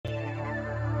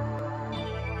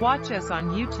Watch us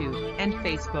on YouTube and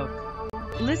Facebook.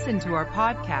 Listen to our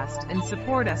podcast and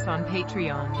support us on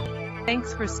Patreon.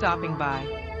 Thanks for stopping by.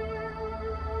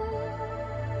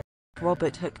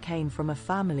 Robert Hooke came from a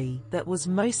family that was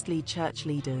mostly church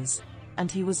leaders,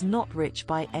 and he was not rich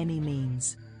by any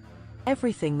means.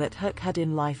 Everything that Hooke had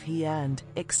in life he earned,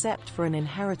 except for an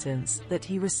inheritance that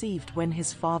he received when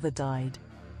his father died.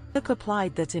 Hooke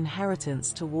applied that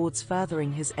inheritance towards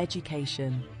furthering his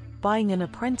education, buying an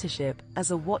apprenticeship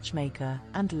as a watchmaker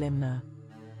and limner.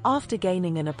 After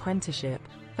gaining an apprenticeship,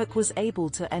 Hooke was able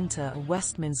to enter a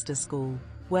Westminster school,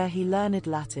 where he learned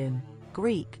Latin,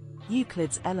 Greek,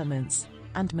 Euclid's Elements,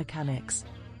 and mechanics.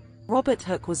 Robert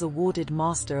Hooke was awarded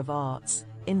Master of Arts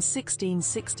in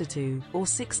 1662 or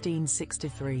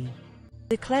 1663.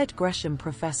 Declared Gresham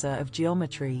Professor of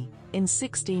Geometry in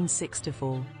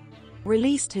 1664.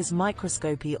 Released his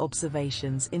microscopy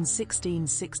observations in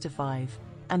 1665,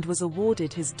 and was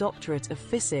awarded his Doctorate of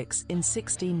Physics in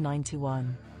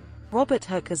 1691. Robert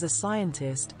Hooke as a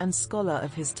scientist and scholar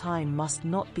of his time must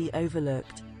not be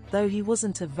overlooked, though he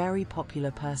wasn't a very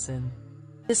popular person.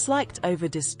 Disliked over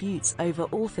disputes over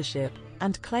authorship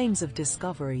and claims of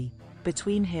discovery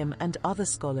between him and other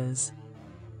scholars.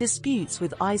 Disputes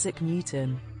with Isaac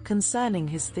Newton concerning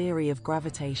his theory of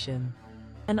gravitation.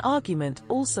 An argument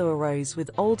also arose with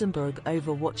Oldenburg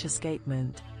over watch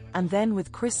escapement, and then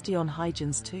with Christian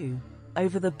Huygens too,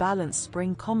 over the balance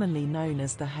spring commonly known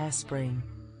as the hairspring.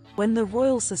 When the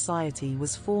Royal Society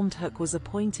was formed, Hooke was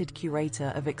appointed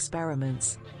curator of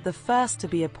experiments, the first to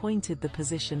be appointed the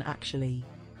position actually.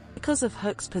 Because of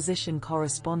Hooke's position,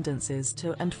 correspondences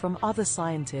to and from other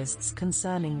scientists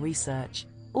concerning research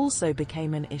also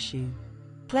became an issue.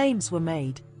 Claims were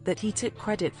made that he took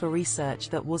credit for research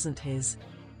that wasn't his.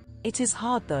 It is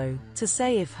hard, though, to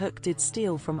say if Hooke did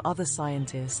steal from other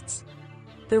scientists.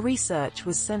 The research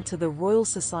was sent to the Royal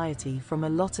Society from a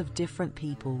lot of different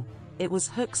people. It was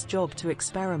Hooke's job to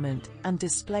experiment and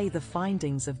display the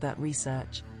findings of that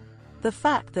research. The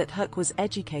fact that Hooke was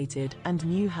educated and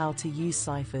knew how to use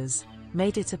ciphers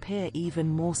made it appear even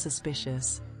more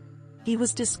suspicious. He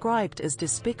was described as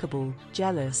despicable,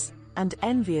 jealous, and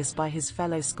envious by his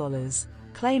fellow scholars,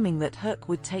 claiming that Hooke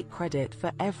would take credit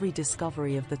for every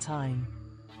discovery of the time.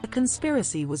 A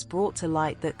conspiracy was brought to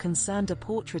light that concerned a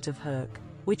portrait of Hooke,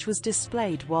 which was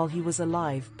displayed while he was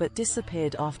alive but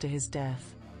disappeared after his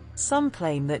death. Some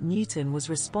claim that Newton was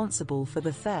responsible for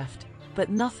the theft, but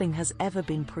nothing has ever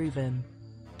been proven.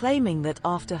 Claiming that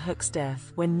after Hooke's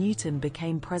death, when Newton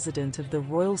became president of the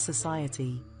Royal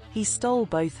Society, he stole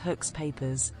both Hooke's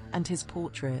papers and his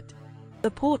portrait.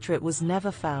 The portrait was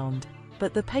never found,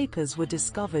 but the papers were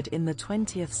discovered in the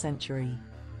 20th century.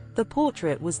 The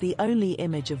portrait was the only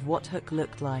image of what Hooke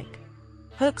looked like.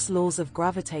 Hooke's laws of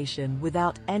gravitation,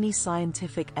 without any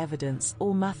scientific evidence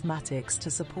or mathematics to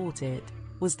support it,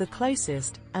 was the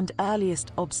closest and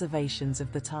earliest observations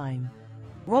of the time.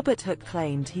 Robert Hooke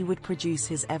claimed he would produce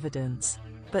his evidence,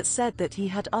 but said that he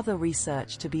had other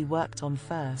research to be worked on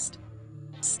first.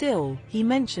 Still, he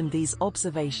mentioned these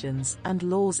observations and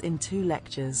laws in 2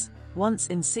 lectures, once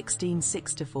in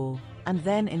 1664, and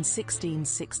then in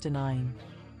 1669.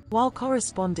 While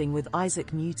corresponding with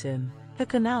Isaac Newton,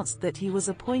 Hooke announced that he was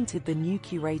appointed the new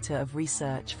curator of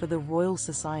research for the Royal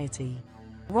Society.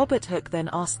 Robert Hooke then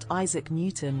asked Isaac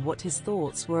Newton what his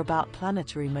thoughts were about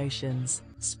planetary motions,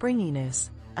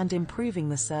 springiness, and improving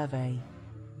the survey.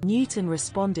 Newton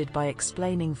responded by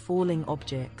explaining falling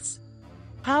objects.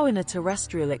 How in a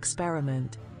terrestrial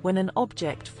experiment, when an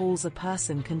object falls, a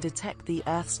person can detect the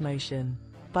Earth's motion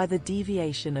by the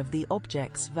deviation of the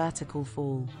object's vertical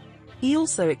fall. He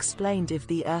also explained if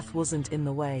the Earth wasn't in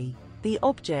the way, the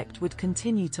object would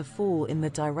continue to fall in the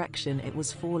direction it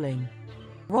was falling.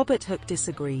 Robert Hooke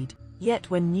disagreed, yet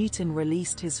when Newton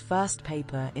released his first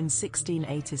paper in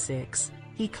 1686,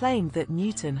 he claimed that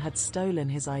Newton had stolen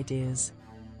his ideas.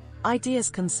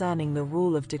 Ideas concerning the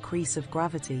rule of decrease of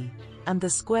gravity and the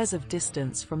squares of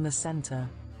distance from the center.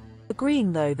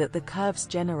 Agreeing though that the curves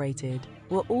generated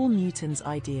were all Newton's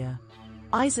idea.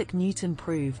 Isaac Newton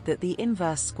proved that the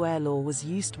inverse square law was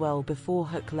used well before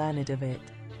Hooke learned of it,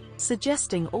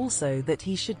 suggesting also that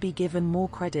he should be given more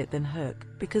credit than Hooke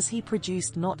because he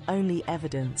produced not only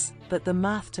evidence but the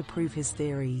math to prove his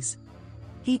theories.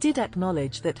 He did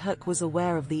acknowledge that Hooke was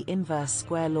aware of the inverse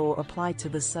square law applied to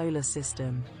the solar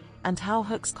system, and how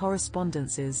Hooke's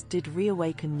correspondences did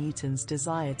reawaken Newton's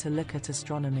desire to look at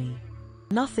astronomy.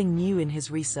 Nothing new in his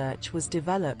research was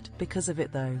developed because of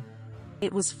it though.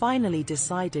 It was finally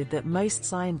decided that most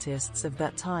scientists of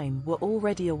that time were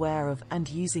already aware of and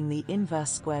using the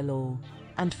inverse square law,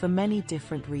 and for many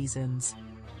different reasons.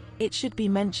 It should be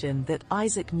mentioned that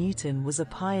Isaac Newton was a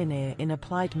pioneer in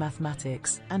applied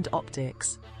mathematics and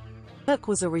optics. Hooke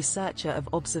was a researcher of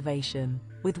observation,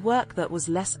 with work that was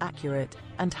less accurate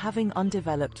and having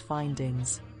undeveloped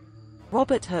findings.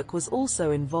 Robert Hooke was also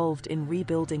involved in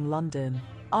rebuilding London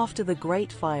after the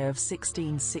Great Fire of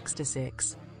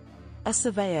 1666. A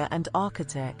surveyor and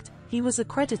architect, he was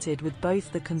accredited with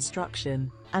both the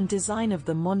construction and design of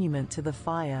the monument to the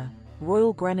fire,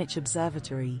 Royal Greenwich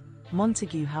Observatory,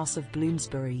 Montague House of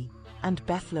Bloomsbury, and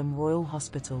Bethlem Royal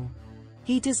Hospital.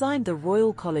 He designed the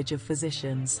Royal College of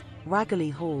Physicians, Ragley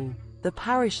Hall, the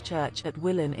parish church at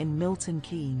Willen in Milton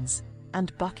Keynes,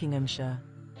 and Buckinghamshire.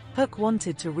 Hooke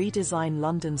wanted to redesign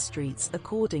London streets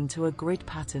according to a grid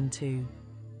pattern too.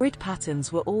 Grid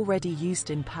patterns were already used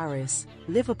in Paris,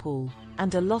 Liverpool,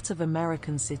 and a lot of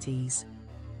American cities.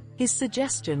 His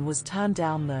suggestion was turned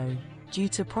down though, due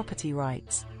to property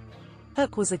rights.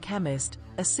 Hooke was a chemist,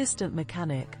 assistant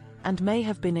mechanic, and may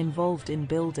have been involved in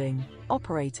building,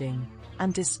 operating,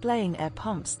 and displaying air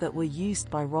pumps that were used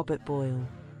by Robert Boyle.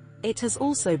 It has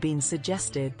also been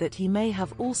suggested that he may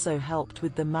have also helped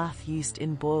with the math used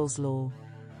in Boyle's law.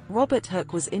 Robert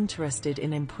Hooke was interested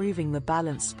in improving the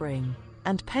balance spring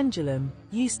and pendulum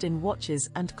used in watches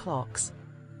and clocks.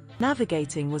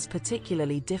 Navigating was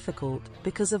particularly difficult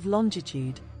because of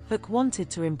longitude. Hooke wanted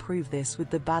to improve this with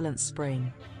the balance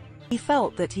spring. He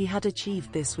felt that he had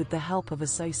achieved this with the help of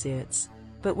associates,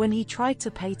 but when he tried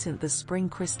to patent the spring,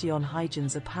 Christian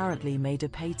Huygens apparently made a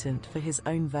patent for his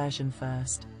own version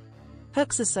first.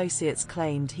 Hooke's associates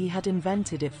claimed he had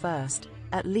invented it first,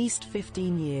 at least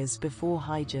 15 years before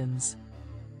Huygens.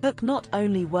 Hooke not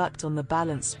only worked on the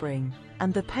balance spring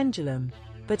and the pendulum,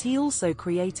 but he also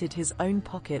created his own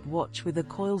pocket watch with a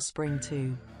coil spring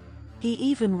too. He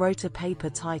even wrote a paper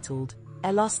titled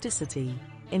Elasticity,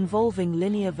 involving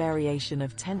linear variation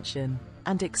of tension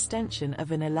and extension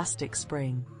of an elastic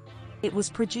spring. It was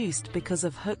produced because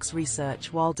of Hooke's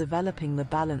research while developing the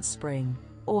balance spring,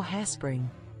 or hairspring,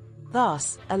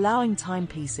 thus allowing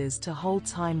timepieces to hold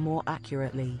time more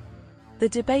accurately. The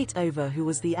debate over who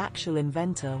was the actual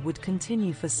inventor would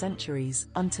continue for centuries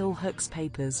until Hooke's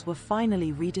papers were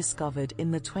finally rediscovered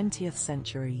in the 20th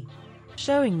century,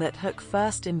 showing that Hooke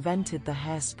first invented the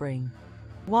hairspring.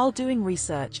 While doing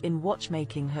research in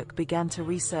watchmaking, Hooke began to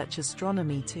research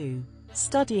astronomy too,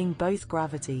 studying both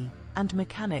gravity and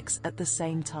mechanics at the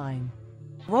same time.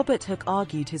 Robert Hooke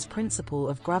argued his principle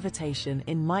of gravitation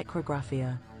in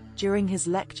micrographia during his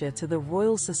lecture to the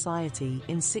Royal Society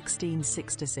in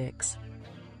 1666.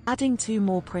 Adding two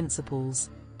more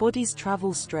principles: bodies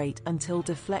travel straight until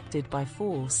deflected by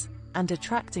force, and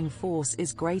attracting force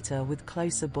is greater with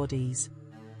closer bodies.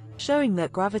 Showing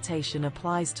that gravitation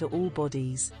applies to all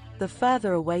bodies, the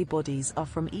further away bodies are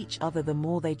from each other the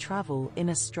more they travel in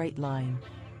a straight line.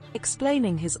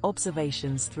 Explaining his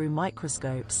observations through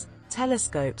microscopes,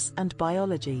 telescopes and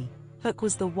biology, Hooke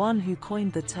was the one who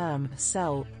coined the term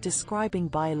cell, describing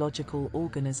biological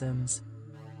organisms,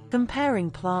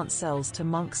 comparing plant cells to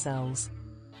monk cells.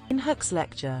 In Hooke's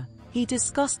lecture, he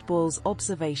discussed Boyle's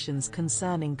observations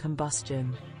concerning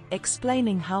combustion,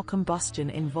 explaining how combustion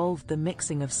involved the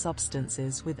mixing of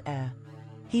substances with air.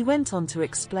 He went on to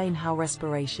explain how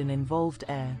respiration involved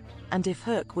air, and if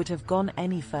Hooke would have gone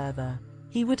any further,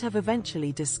 he would have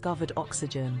eventually discovered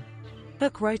oxygen.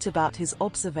 Hooke wrote about his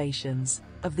observations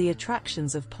of the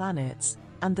attractions of planets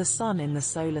and the Sun in the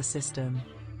solar system.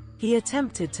 He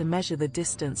attempted to measure the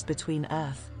distance between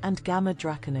Earth and Gamma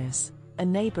Draconis, a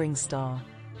neighboring star.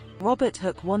 Robert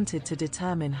Hooke wanted to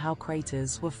determine how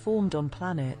craters were formed on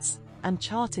planets and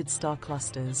charted star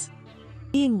clusters.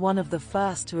 Being one of the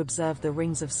first to observe the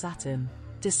rings of Saturn,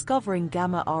 discovering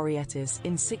Gamma Arietis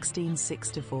in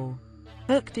 1664.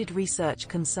 Hooke did research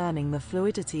concerning the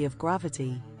fluidity of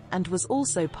gravity and was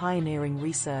also pioneering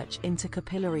research into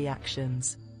capillary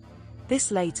actions.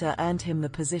 This later earned him the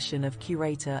position of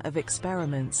curator of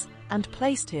experiments and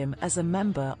placed him as a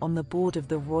member on the board of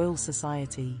the Royal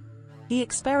Society. He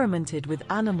experimented with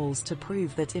animals to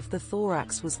prove that if the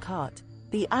thorax was cut,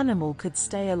 the animal could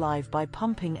stay alive by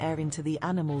pumping air into the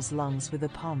animal's lungs with a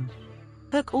pump.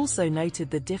 Hooke also noted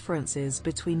the differences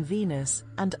between venous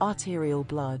and arterial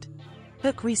blood.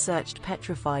 Hooke researched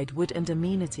petrified wood and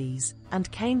amenities,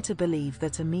 and came to believe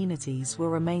that amenities were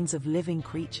remains of living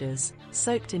creatures,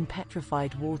 soaked in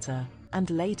petrified water, and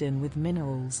laden with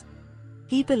minerals.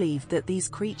 He believed that these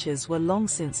creatures were long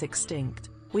since extinct,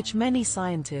 which many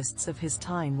scientists of his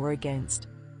time were against.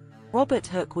 Robert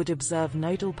Hooke would observe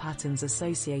nodal patterns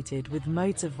associated with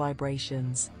modes of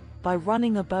vibrations by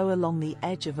running a bow along the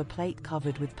edge of a plate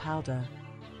covered with powder.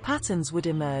 Patterns would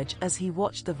emerge as he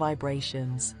watched the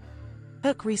vibrations.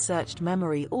 Hooke researched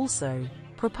memory also,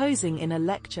 proposing in a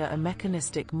lecture a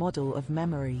mechanistic model of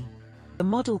memory. The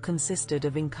model consisted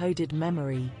of encoded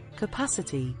memory,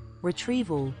 capacity,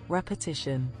 retrieval,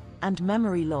 repetition, and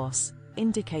memory loss,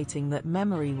 indicating that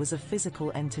memory was a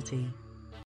physical entity.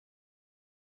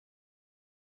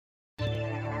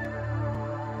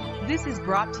 This is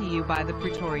brought to you by the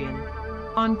Praetorian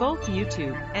on both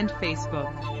YouTube and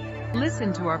Facebook.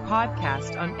 Listen to our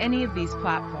podcast on any of these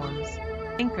platforms: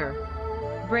 Anchor,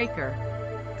 Breaker,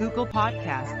 Google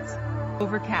Podcasts,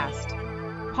 Overcast,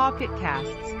 Pocket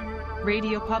Casts,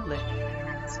 RadioPublic,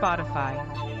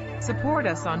 Spotify. Support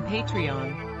us on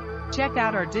Patreon. Check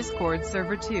out our Discord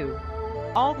server too.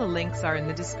 All the links are in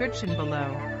the description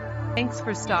below. Thanks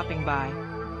for stopping by.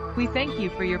 We thank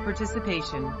you for your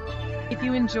participation. If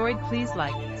you enjoyed, please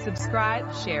like,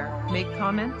 subscribe, share, make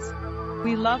comments.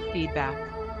 We love feedback.